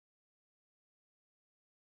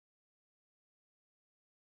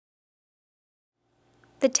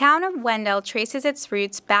The town of Wendell traces its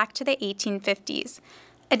roots back to the 1850s.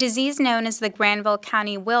 A disease known as the Granville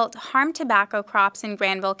County wilt harmed tobacco crops in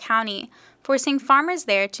Granville County, forcing farmers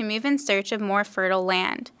there to move in search of more fertile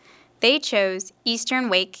land. They chose eastern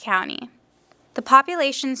Wake County. The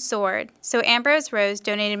population soared, so Ambrose Rose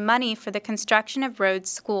donated money for the construction of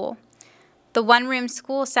Rhodes School. The one-room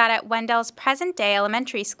school sat at Wendell's present-day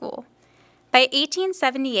elementary school. By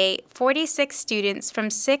 1878, 46 students from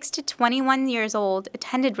 6 to 21 years old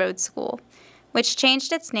attended Rhodes School, which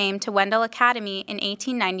changed its name to Wendell Academy in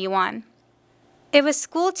 1891. It was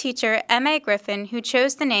schoolteacher M.A. Griffin who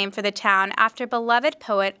chose the name for the town after beloved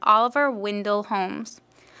poet Oliver Wendell Holmes.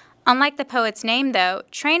 Unlike the poet's name, though,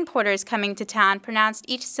 train porters coming to town pronounced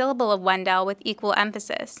each syllable of Wendell with equal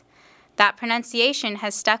emphasis. That pronunciation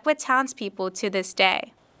has stuck with townspeople to this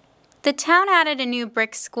day. The town added a new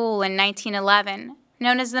brick school in 1911,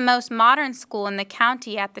 known as the most modern school in the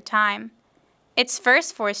county at the time. Its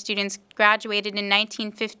first 4 students graduated in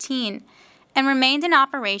 1915 and remained in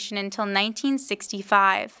operation until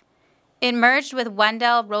 1965. It merged with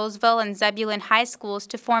Wendell, Roseville, and Zebulon high schools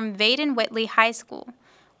to form Vaden-Whitley High School,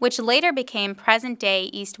 which later became present-day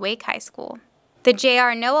East Wake High School. The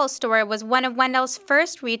J.R. Noel store was one of Wendell's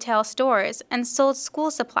first retail stores and sold school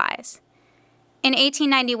supplies. In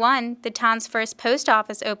 1891, the town's first post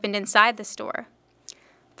office opened inside the store.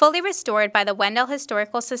 Fully restored by the Wendell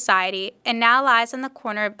Historical Society, it now lies on the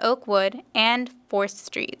corner of Oakwood and 4th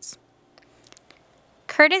Streets.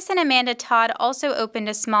 Curtis and Amanda Todd also opened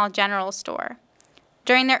a small general store.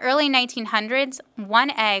 During the early 1900s,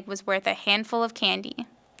 1 egg was worth a handful of candy.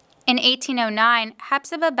 In 1809,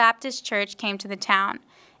 Hephzibah Baptist Church came to the town,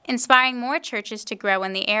 inspiring more churches to grow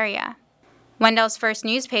in the area. Wendell's first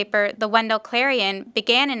newspaper, the Wendell Clarion,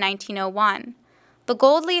 began in 1901. The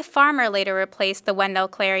Gold Leaf Farmer later replaced the Wendell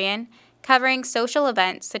Clarion, covering social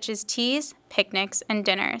events such as teas, picnics, and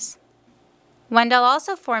dinners. Wendell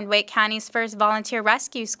also formed Wake County's first volunteer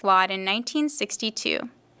rescue squad in 1962.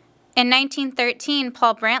 In 1913,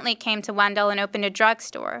 Paul Brantley came to Wendell and opened a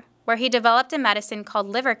drugstore, where he developed a medicine called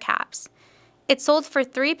liver caps. It sold for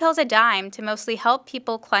 3 pills a dime to mostly help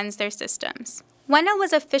people cleanse their systems. Wendell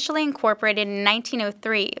was officially incorporated in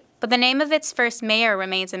 1903, but the name of its first mayor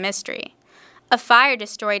remains a mystery. A fire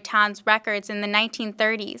destroyed town's records in the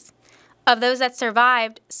 1930s. Of those that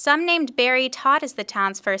survived, some named Barry Todd as the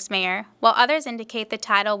town's first mayor, while others indicate the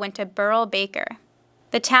title went to Burl Baker.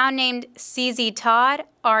 The town named C.Z. Todd,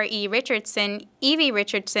 R.E. Richardson, E.V.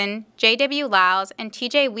 Richardson, J.W. Lyles, and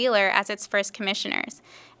T.J. Wheeler as its first commissioners,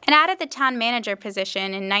 and added the town manager position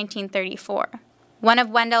in 1934. One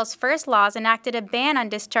of Wendell's first laws enacted a ban on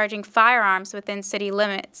discharging firearms within city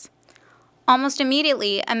limits. Almost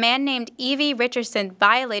immediately, a man named E.V. Richardson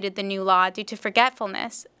violated the new law due to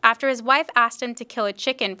forgetfulness after his wife asked him to kill a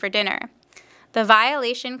chicken for dinner. The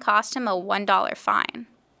violation cost him a $1 fine.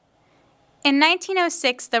 In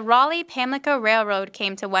 1906, the Raleigh-Pamlico Railroad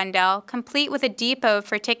came to Wendell, complete with a depot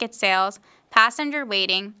for ticket sales, passenger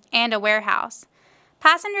waiting, and a warehouse.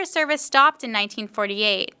 Passenger service stopped in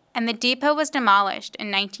 1948, and the depot was demolished in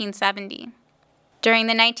 1970. During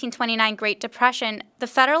the 1929 Great Depression, the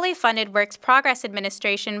federally funded Works Progress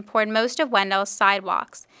Administration poured most of Wendell's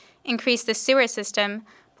sidewalks, increased the sewer system,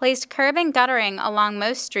 placed curb and guttering along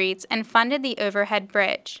most streets, and funded the overhead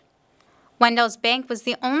bridge. Wendell's Bank was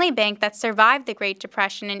the only bank that survived the Great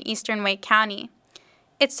Depression in eastern Wake County.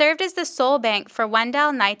 It served as the sole bank for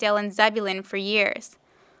Wendell, Knightdale, and Zebulon for years.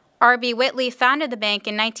 R.B. Whitley founded the bank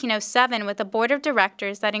in 1907 with a board of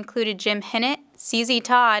directors that included Jim Hinnett, C.Z.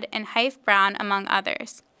 Todd, and Hyfe Brown, among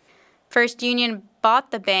others. First Union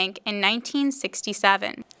bought the bank in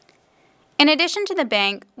 1967. In addition to the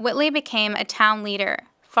bank, Whitley became a town leader,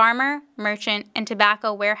 farmer, merchant, and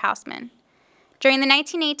tobacco warehouseman. During the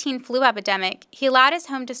 1918 flu epidemic, he allowed his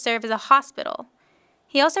home to serve as a hospital.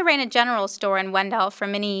 He also ran a general store in Wendell for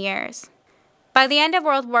many years. By the end of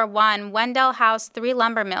World War I, Wendell housed 3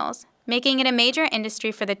 lumber mills, making it a major industry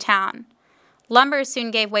for the town. Lumber soon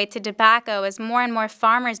gave way to tobacco as more and more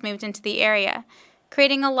farmers moved into the area,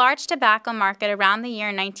 creating a large tobacco market around the year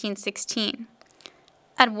 1916.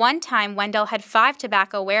 At one time, Wendell had 5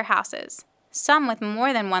 tobacco warehouses, some with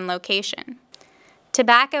more than one location.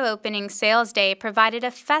 Tobacco Opening Sales Day provided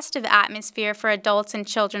a festive atmosphere for adults and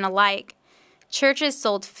children alike. Churches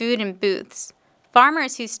sold food in booths.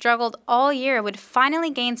 Farmers who struggled all year would finally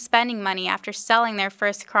gain spending money after selling their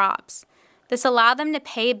first crops. This allowed them to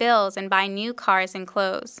pay bills and buy new cars and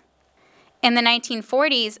clothes. In the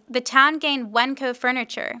 1940s, the town gained Wenco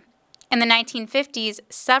Furniture. In the 1950s,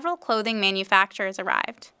 several clothing manufacturers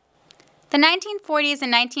arrived. The 1940s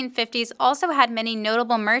and 1950s also had many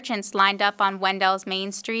notable merchants lined up on Wendell's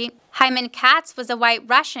Main Street. Hyman Katz was a white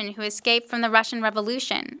Russian who escaped from the Russian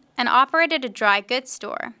Revolution and operated a dry goods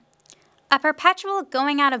store. A perpetual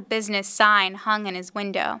going out of business sign hung in his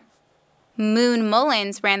window. Moon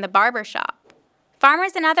Mullins ran the barber shop.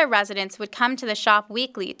 Farmers and other residents would come to the shop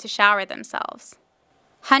weekly to shower themselves.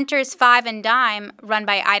 Hunter's Five and Dime, run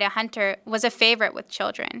by Ida Hunter, was a favorite with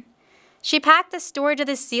children. She packed the store to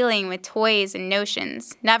the ceiling with toys and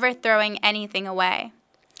notions, never throwing anything away.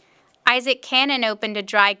 Isaac Cannon opened a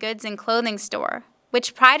dry goods and clothing store,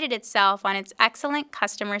 which prided itself on its excellent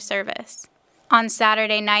customer service. On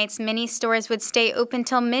Saturday nights, many stores would stay open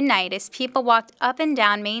till midnight as people walked up and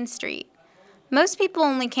down Main Street. Most people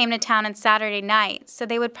only came to town on Saturday night, so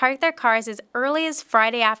they would park their cars as early as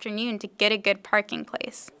Friday afternoon to get a good parking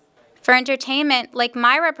place. For entertainment, Lake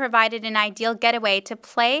Myra provided an ideal getaway to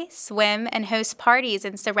play, swim, and host parties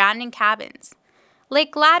in surrounding cabins.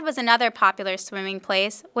 Lake Glad was another popular swimming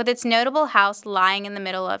place, with its notable house lying in the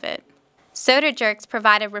middle of it. Soda jerks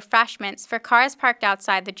provided refreshments for cars parked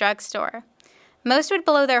outside the drugstore. Most would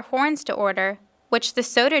blow their horns to order, which the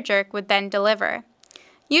soda jerk would then deliver.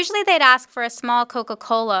 Usually they'd ask for a small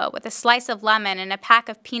Coca-Cola with a slice of lemon and a pack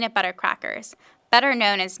of peanut butter crackers, better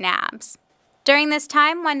known as nabs. During this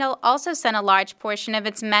time, Wendell also sent a large portion of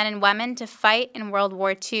its men and women to fight in World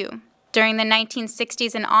War II. During the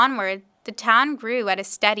 1960s and onward, the town grew at a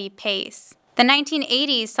steady pace. The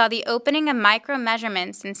 1980s saw the opening of Micro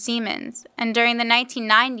Measurements and Siemens, and during the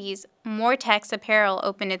 1990s, Mortex Apparel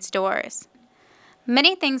opened its doors.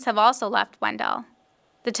 Many things have also left Wendell.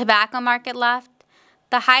 The tobacco market left,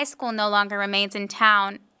 the high school no longer remains in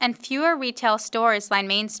town, and fewer retail stores line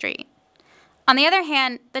Main Street. On the other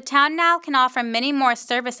hand, the town now can offer many more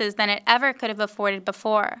services than it ever could have afforded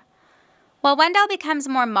before. While Wendell becomes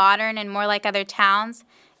more modern and more like other towns,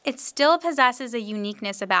 it still possesses a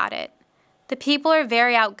uniqueness about it. The people are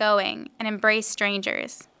very outgoing and embrace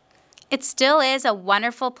strangers. It still is a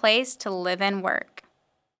wonderful place to live and work.